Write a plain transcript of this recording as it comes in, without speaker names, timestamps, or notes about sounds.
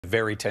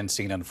Very tense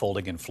scene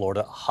unfolding in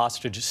Florida. A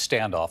hostage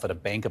standoff at a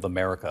Bank of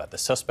America. The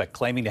suspect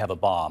claiming to have a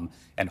bomb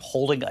and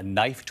holding a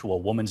knife to a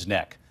woman's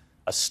neck.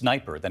 A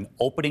sniper then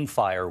opening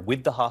fire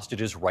with the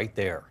hostages right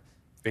there.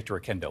 Victor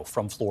Akendo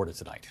from Florida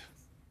tonight.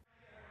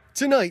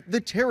 Tonight,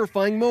 the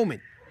terrifying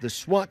moment. The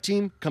SWAT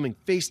team coming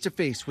face to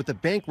face with a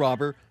bank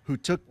robber who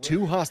took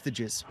 2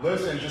 hostages.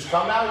 Listen, just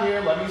come out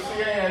here, let me see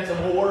your hands,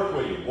 and we'll work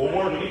with you. We'll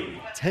work with you.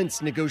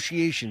 Tense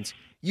negotiations.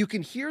 You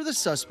can hear the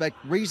suspect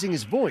raising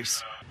his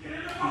voice.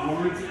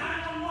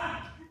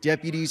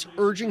 Deputies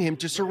urging him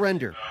to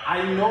surrender.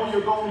 I know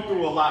you're going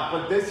through a lot,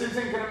 but this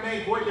isn't going to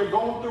make what you're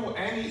going through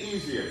any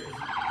easier.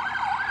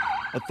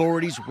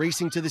 Authorities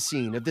racing to the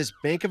scene of this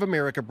Bank of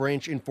America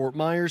branch in Fort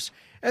Myers,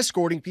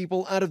 escorting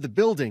people out of the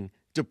building,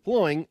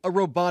 deploying a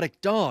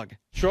robotic dog.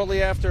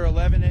 Shortly after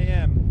 11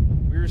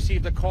 a.m., we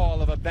received a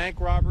call of a bank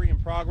robbery in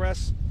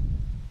progress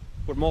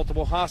with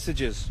multiple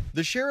hostages.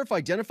 The sheriff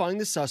identifying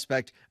the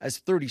suspect as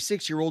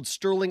 36-year-old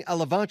Sterling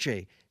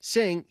Alavache,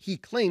 saying he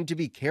claimed to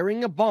be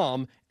carrying a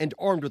bomb and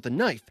armed with a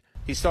knife.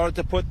 He started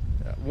to put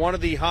one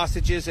of the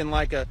hostages in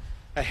like a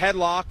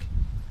headlock,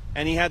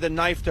 and he had the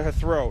knife to her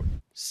throat.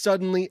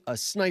 Suddenly, a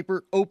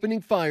sniper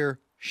opening fire,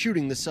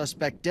 shooting the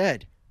suspect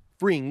dead,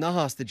 freeing the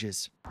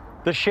hostages.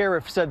 The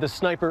sheriff said the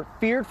sniper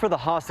feared for the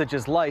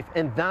hostage's life,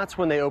 and that's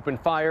when they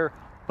opened fire.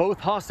 Both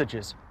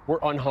hostages were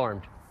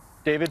unharmed.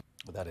 David?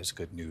 Well, that is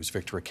good news.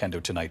 Victor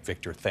Akendo tonight.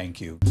 Victor, thank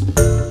you.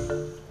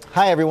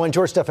 Hi, everyone.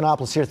 George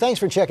Stephanopoulos here. Thanks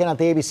for checking out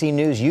the ABC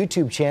News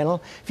YouTube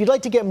channel. If you'd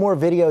like to get more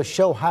videos,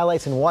 show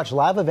highlights, and watch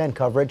live event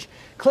coverage,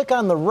 click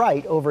on the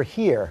right over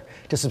here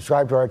to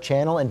subscribe to our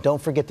channel. And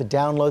don't forget to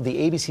download the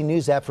ABC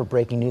News app for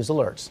breaking news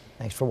alerts.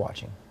 Thanks for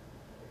watching.